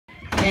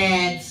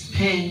pads,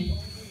 pen.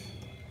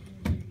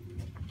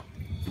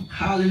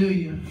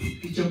 Hallelujah.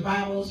 Get your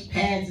Bibles,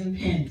 pads, and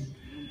pens.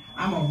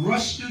 I'm going to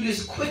rush through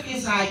this quick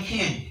as I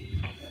can.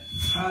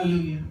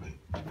 Hallelujah.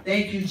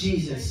 Thank you,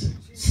 Jesus.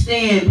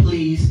 Stand,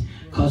 please,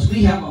 because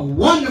we have a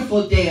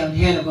wonderful day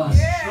ahead of us.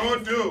 Sure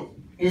do.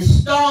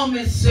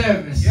 Installment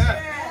service.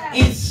 Yes.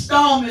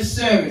 Installment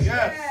service.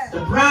 Yes.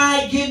 The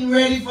bride getting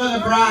ready for the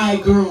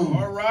bridegroom.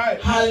 All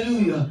right.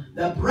 Hallelujah.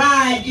 The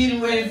bride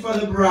getting ready for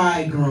the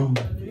bridegroom.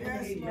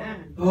 Yes.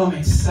 Oh, I'm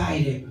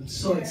excited. I'm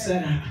so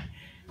excited. I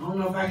don't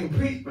know if I can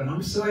preach, but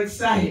I'm so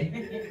excited.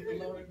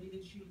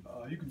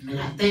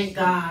 I thank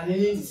God. I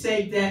didn't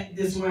say that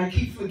this one. I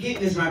keep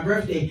forgetting it's my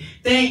birthday.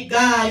 Thank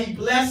God He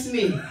blessed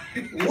me.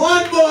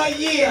 One more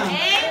year.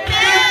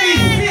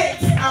 Amen.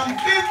 56. I'm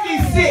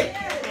 56.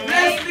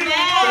 Bless me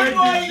one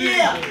more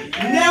year.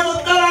 Never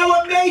thought I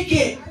would make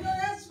it.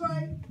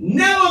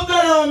 Never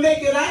thought I would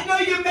make it. I know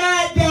you're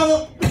mad,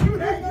 devil.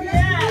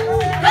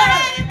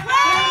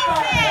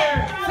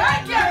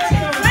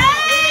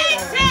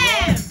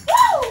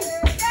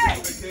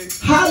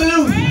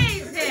 Hallelujah.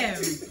 Praise Him.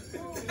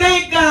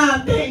 Thank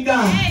God. Thank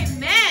God.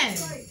 Amen.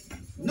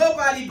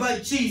 Nobody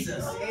but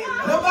Jesus.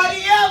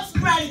 Nobody else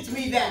credits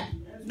me that.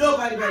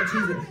 Nobody but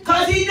Jesus.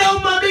 Because He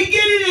knows my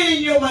beginning and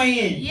He knows my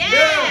end.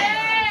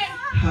 Yeah.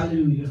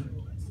 Hallelujah.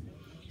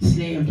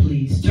 Stand,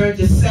 please. Turn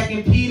to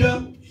 2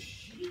 Peter.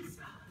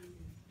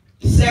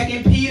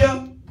 2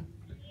 Peter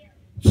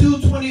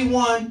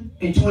 2:21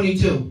 and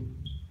 22.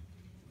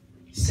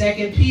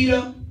 2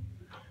 Peter,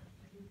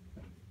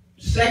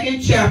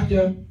 2nd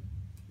chapter,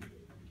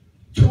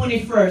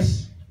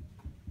 21st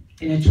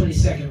and the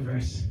 22nd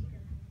verse.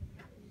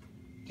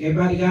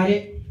 Everybody got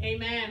it?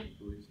 Amen.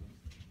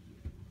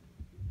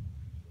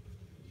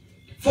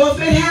 For if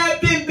it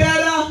had been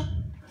better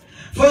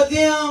for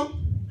them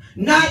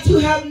not to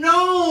have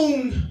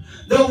known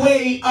the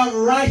way of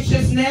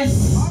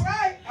righteousness,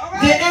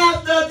 then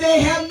after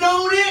they have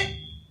known it,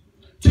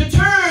 to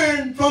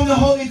turn from the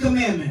holy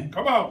commandment.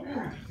 Come on.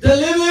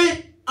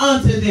 Delivered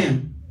unto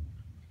them.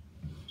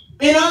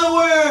 In other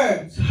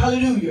words,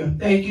 hallelujah,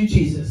 thank you,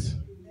 Jesus.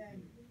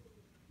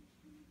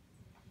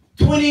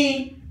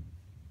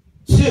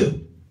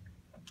 22.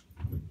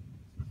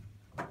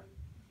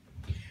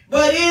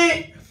 But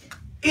it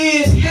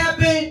is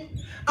happened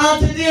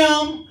unto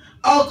them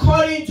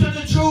according to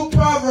the true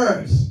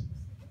Proverbs.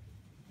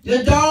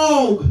 The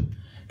dog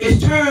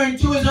is turned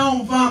to his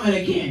own vomit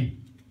again,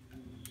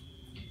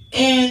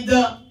 and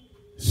the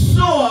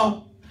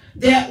soil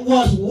that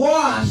was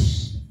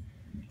washed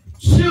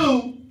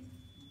to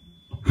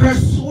her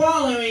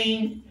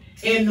swallowing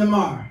in the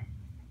mar.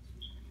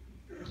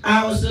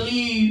 I was to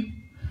leave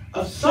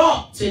a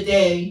thought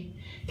today.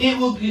 It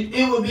will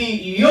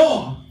be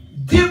your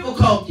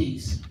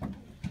difficulties.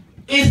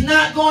 It's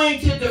not going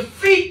to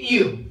defeat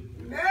you,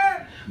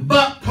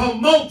 but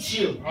promote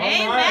you.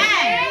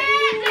 Amen.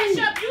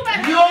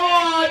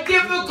 Your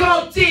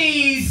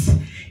difficulties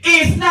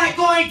is not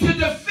going to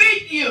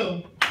defeat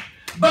you,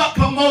 but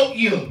promote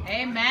you.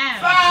 Amen.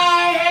 If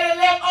I had to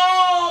let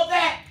all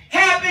that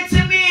happen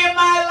to me in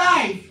my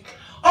life,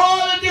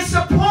 all the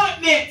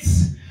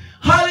disappointments,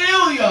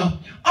 hallelujah,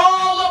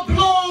 all the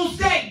blows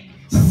that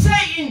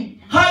Satan,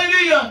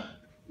 hallelujah,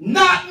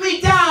 knocked me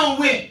down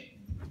with,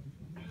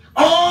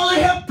 all the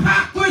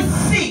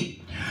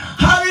hypocrisy,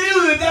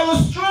 hallelujah, that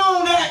was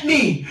thrown at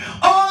me,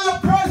 all the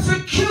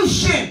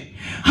persecution,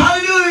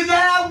 hallelujah,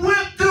 that I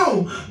went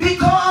through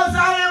because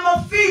I am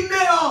a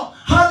female,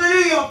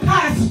 hallelujah,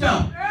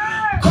 pastor.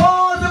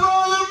 Cause of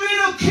all the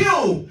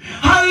ridicule,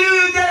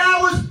 hallelujah, that I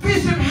was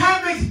Bishop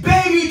Hammock's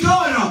baby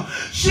daughter.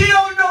 She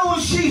don't know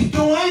what she's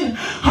doing,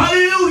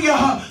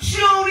 hallelujah.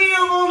 She only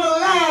on the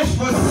last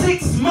for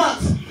 6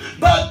 months.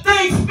 But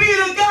thanks be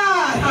to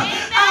God,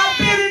 I've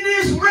been in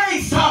this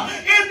race,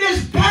 in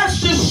this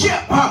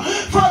pastorship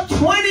for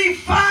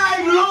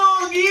 25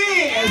 long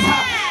years.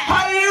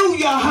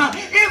 Hallelujah.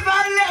 If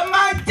I let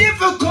my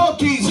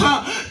difficulties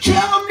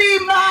tell me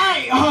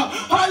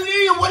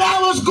hallelujah, what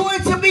I was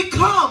going to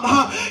become,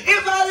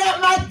 if I let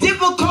my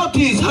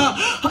difficulties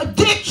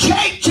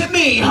dictate to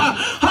me,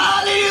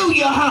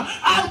 hallelujah,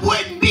 I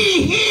wouldn't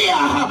be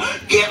here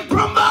getting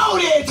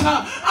promoted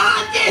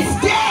on this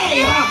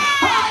day.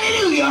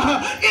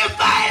 Hallelujah. If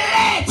I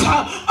let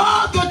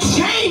all the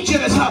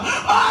changes,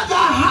 all the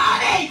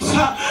heartaches,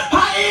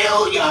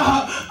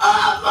 hallelujah,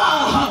 of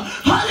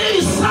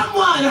hallelujah,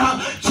 someone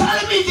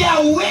telling me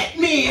they're with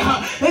me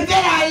and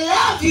that I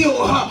love you,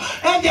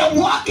 and they're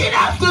walking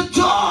out the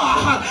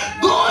door,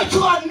 going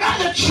to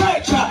another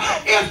church.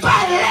 If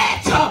I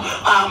let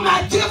all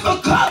my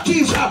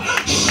difficulties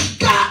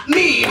stop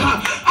me,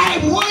 I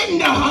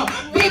wouldn't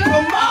be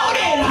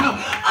promoted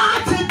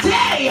on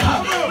today.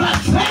 But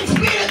thanks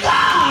be to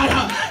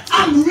God,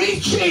 I'm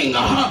reaching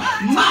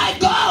my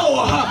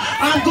goal.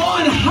 I'm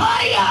going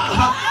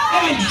higher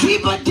and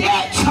deeper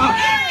depths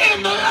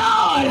in the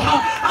Lord.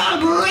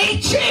 I'm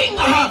reaching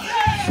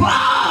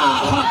for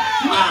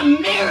my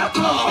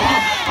miracle.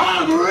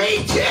 I'm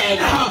reaching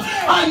a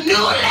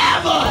new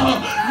level,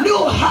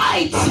 new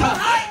heights.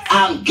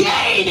 I'm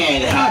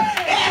gaining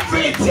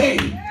every day.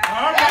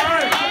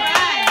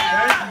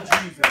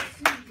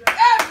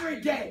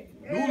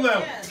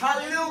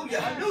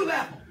 Hallelujah. A new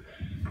level.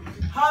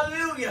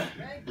 Hallelujah.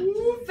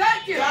 Ooh,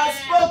 thank you. God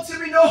spoke to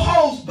me, no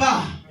holds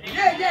barred.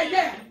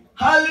 Yeah.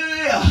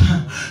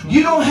 Hallelujah.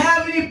 You don't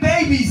have any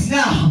babies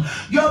now.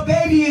 Your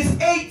baby is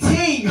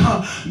 18.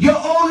 Your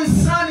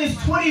oldest son is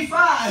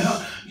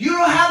 25. You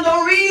don't have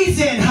no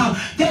reason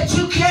that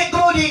you can't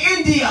go to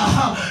India.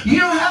 You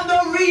don't have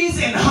no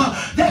reason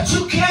that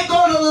you can't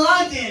go to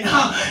London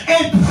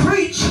and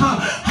preach.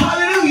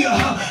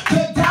 Hallelujah.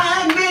 To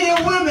dying men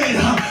and women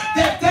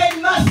that they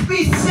must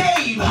be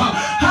saved.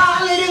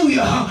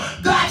 Hallelujah.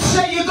 God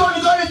said you're going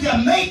to go to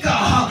Jamaica.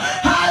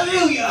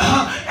 Hallelujah.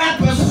 And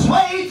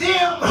persuade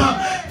them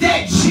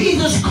that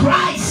Jesus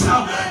Christ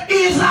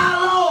is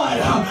our Lord.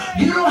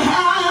 You don't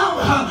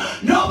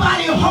have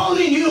nobody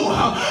holding you.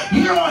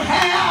 You don't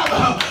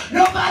have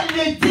nobody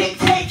to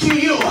dictate to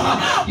you.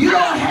 You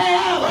don't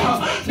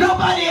have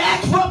nobody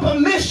ask for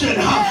permission.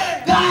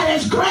 God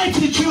has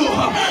granted you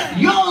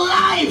your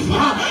life.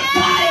 God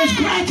has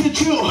granted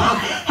you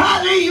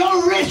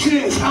your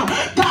riches.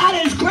 God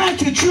has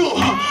granted you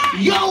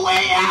your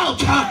way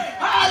out.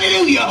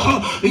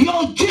 Hallelujah.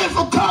 Your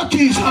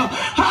difficulties,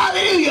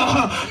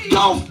 hallelujah,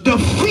 don't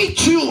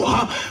defeat you,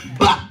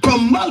 but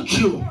promote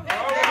you.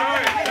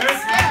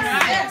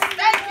 Yes,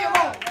 thank you,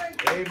 Lord.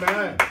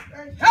 Amen.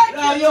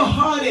 Without your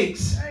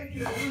heartaches,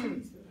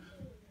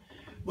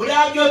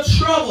 without your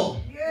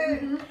trouble,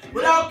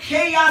 without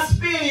chaos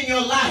being in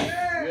your life,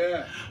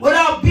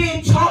 without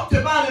being talked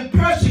about and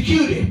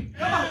persecuted,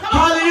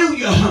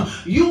 hallelujah,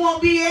 you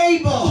won't be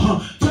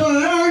able to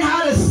learn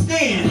how to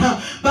stand.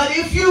 But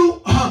if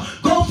you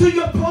go through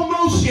your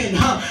promotion,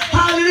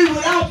 hallelujah,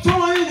 without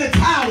throwing in the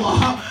towel,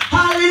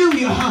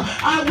 hallelujah,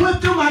 I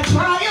went through my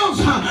trials,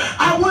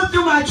 I went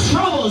through my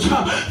troubles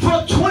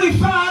for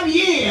 25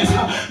 years.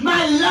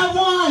 My loved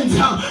ones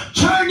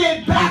turned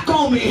their back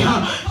on me,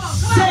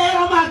 sat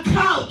on my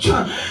couch,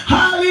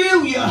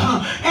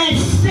 hallelujah, and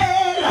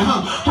said,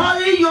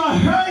 hallelujah, you're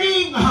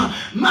hurting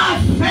my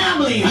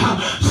family.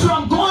 So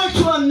I'm going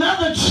to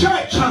another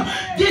church.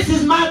 This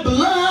is my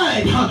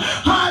blood.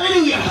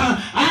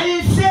 Hallelujah. I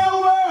didn't say a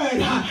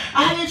word.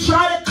 I didn't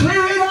try to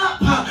clear it up.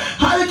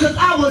 Hallelujah, because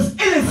I was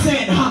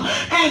innocent.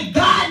 And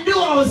God knew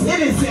I was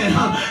innocent.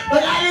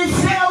 But I didn't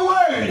say a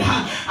word.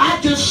 I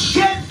just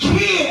shed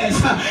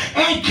tears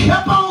and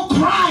kept on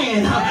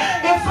crying.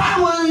 If I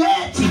would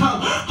let,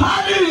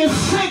 hallelujah,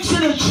 saints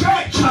in the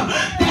church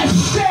that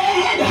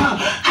said,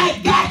 I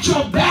got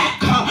your back,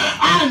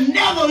 I'll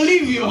never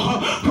leave you.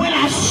 When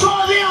I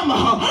saw them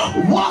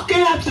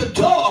walking out the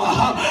door,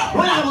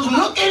 when I was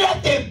looking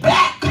at their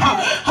back,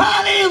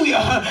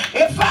 hallelujah,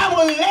 if I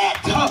would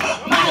let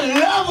my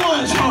loved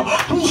ones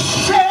who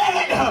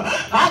said,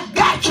 I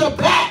got your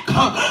back,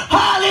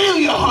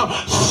 hallelujah,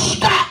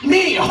 stop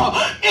me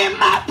in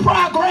my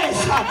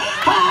progress,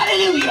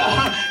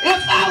 hallelujah,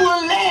 if I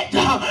would let,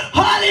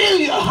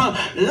 hallelujah,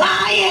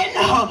 lying,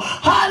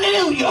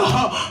 hallelujah,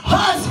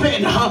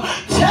 husband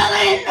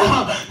telling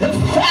the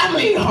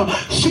family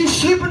she's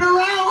sleeping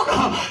around,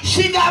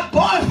 she got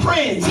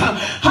boyfriends,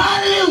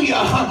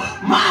 hallelujah,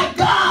 my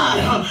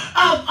God,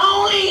 I've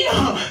only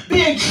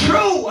been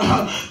true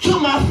to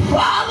my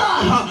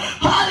Father,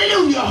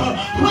 hallelujah,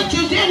 which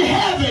is in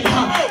heaven.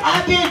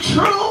 I've been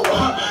true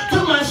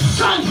to my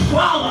son's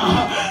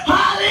father,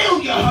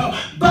 hallelujah,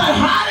 but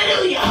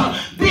hallelujah,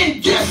 been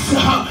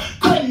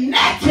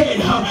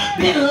disconnected,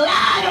 been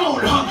lied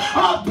on,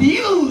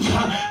 abused.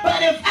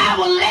 But if I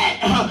would let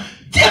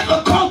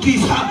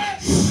difficulties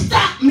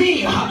stop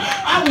me,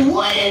 I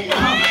wouldn't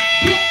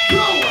get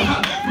through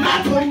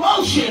my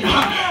promotion.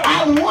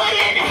 I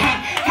wouldn't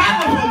have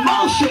a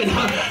promotion.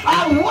 I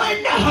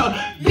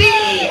wouldn't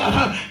be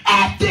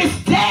at this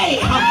day.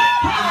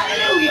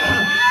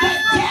 Hallelujah. The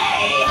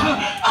day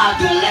of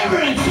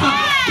deliverance.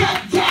 The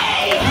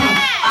day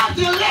of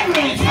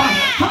deliverance.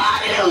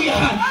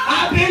 Hallelujah.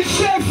 I've been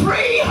set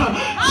free.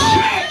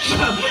 Church,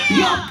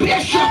 your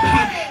bishop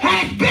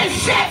has been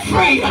set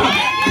free.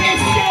 Been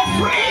set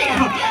free.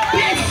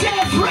 Been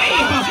set free.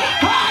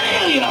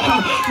 Hallelujah.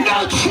 No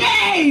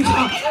chains.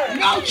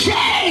 No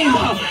chains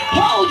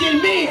holding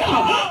me.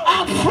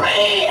 I'm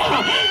free.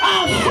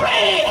 I'm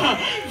free.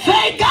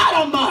 Thank God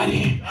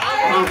Almighty.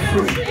 I'm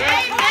free.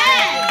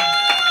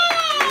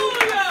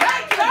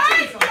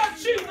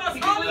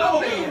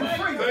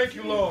 Thank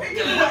you, Lord.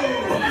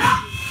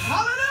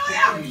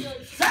 Hallelujah.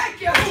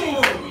 Thank you.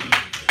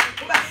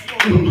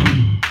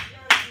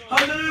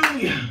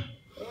 Hallelujah.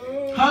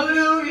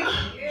 Hallelujah.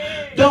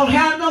 Don't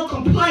have no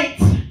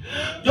complaints.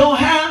 Don't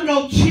have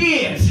no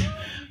tears.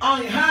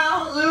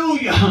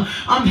 Hallelujah.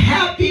 I'm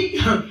happy.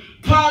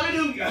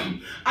 Hallelujah.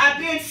 I've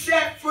been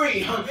set free.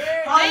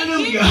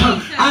 Hallelujah.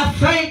 I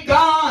thank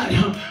God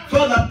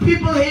for the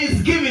people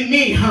He's given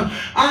me.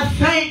 I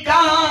thank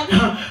God,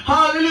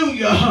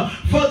 hallelujah,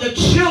 for the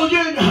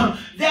children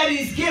that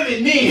He's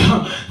given me.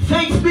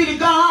 Thanks be to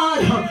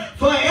God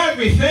for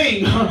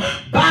everything.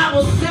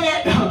 Bible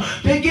said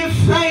to give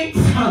thanks,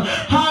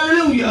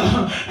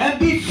 hallelujah, and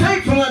be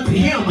thankful unto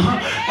Him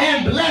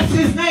and bless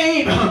His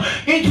name.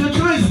 Into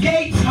His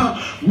gates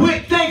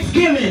with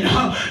thanksgiving,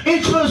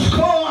 into His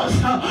courts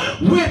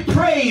with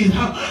praise.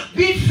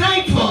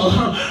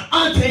 thankful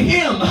unto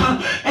him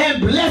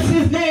and bless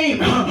his name.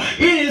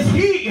 It is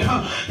he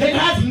that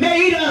has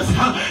made us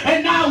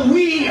and not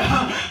we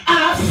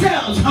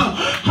ourselves.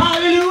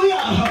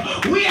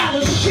 Hallelujah. We are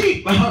the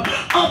sheep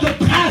of the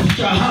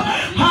pasture.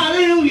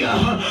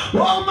 Hallelujah.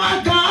 Oh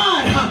my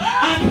God,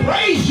 I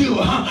praise you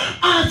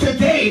on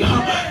today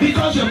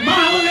because you're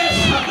marvelous,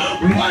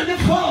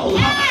 wonderful,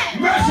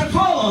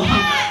 merciful.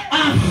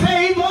 I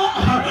favor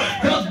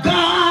the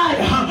God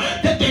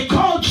that they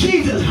call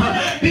Jesus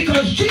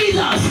because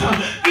Jesus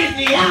is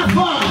the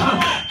Alpha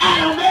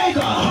and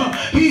Omega.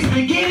 He's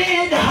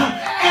beginning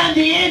and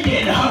the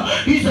ending.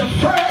 He's the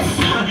first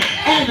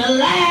and the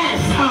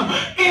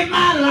last in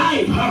my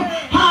life.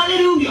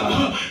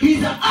 Hallelujah.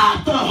 He's the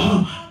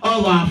author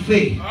of our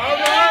faith. All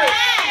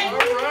right.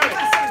 All right.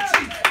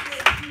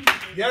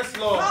 Yes,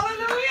 Lord.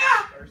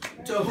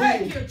 Hallelujah. To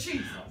Thank whom you,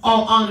 Jesus.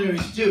 all honor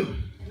is due.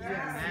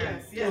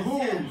 Yes, To yes,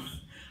 whom yes.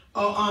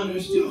 all honor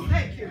is due.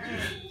 Thank you,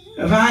 Jesus.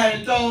 If I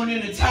had thrown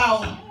in the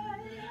towel,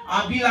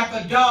 I'd be like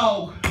a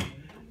dog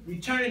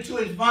returning to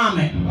his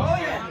vomit. Oh,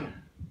 yeah.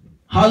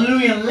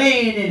 Hallelujah,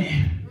 laying in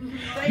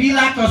it. Be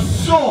like a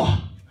sore.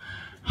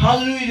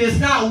 Hallelujah, that's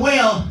not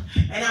well,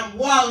 and I'm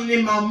wallowing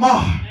in my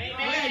maw.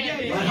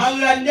 But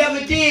hallelujah, I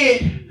never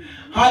did.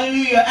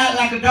 Hallelujah, act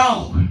like a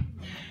dog.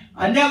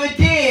 I never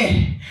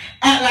did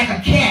act like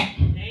a cat.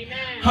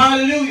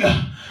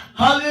 Hallelujah.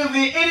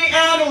 Hallelujah. Any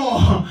animal,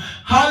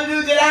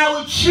 hallelujah, that I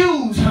would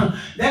choose,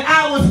 that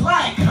I was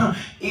like,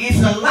 is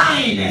a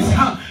lioness.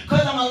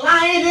 Because I'm a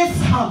lioness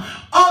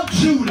of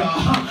Judah.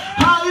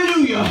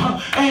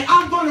 Hallelujah. And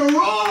I'm going to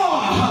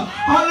roar,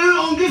 hallelujah,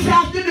 on this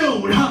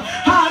afternoon.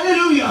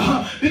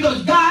 Hallelujah.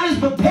 Because God has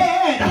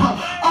prepared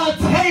a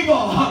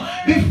table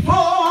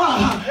before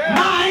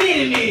my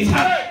enemies.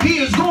 He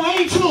is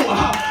going to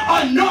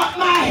anoint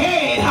my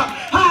head.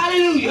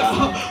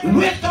 Hallelujah.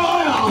 With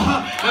oil.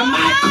 And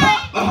my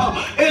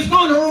cup is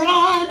going to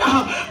run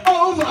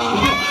over.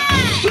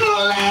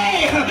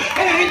 Surely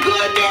and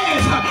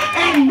goodness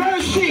and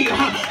mercy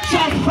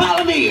shall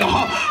follow me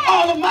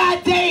all of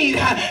my days,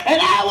 and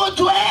I will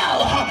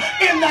dwell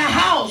in the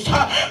house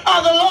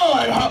of the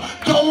Lord.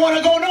 Don't want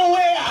to go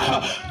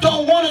nowhere.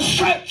 Don't want to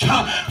search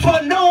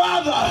for no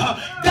other.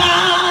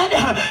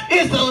 God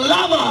is the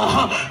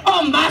lover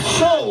of my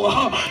soul.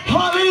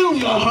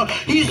 Hallelujah.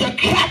 He's the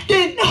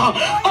captain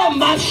of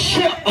my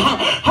ship.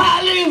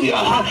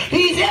 Hallelujah.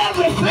 He's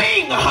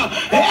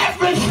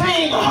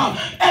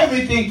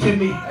everything to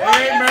me.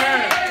 Amen.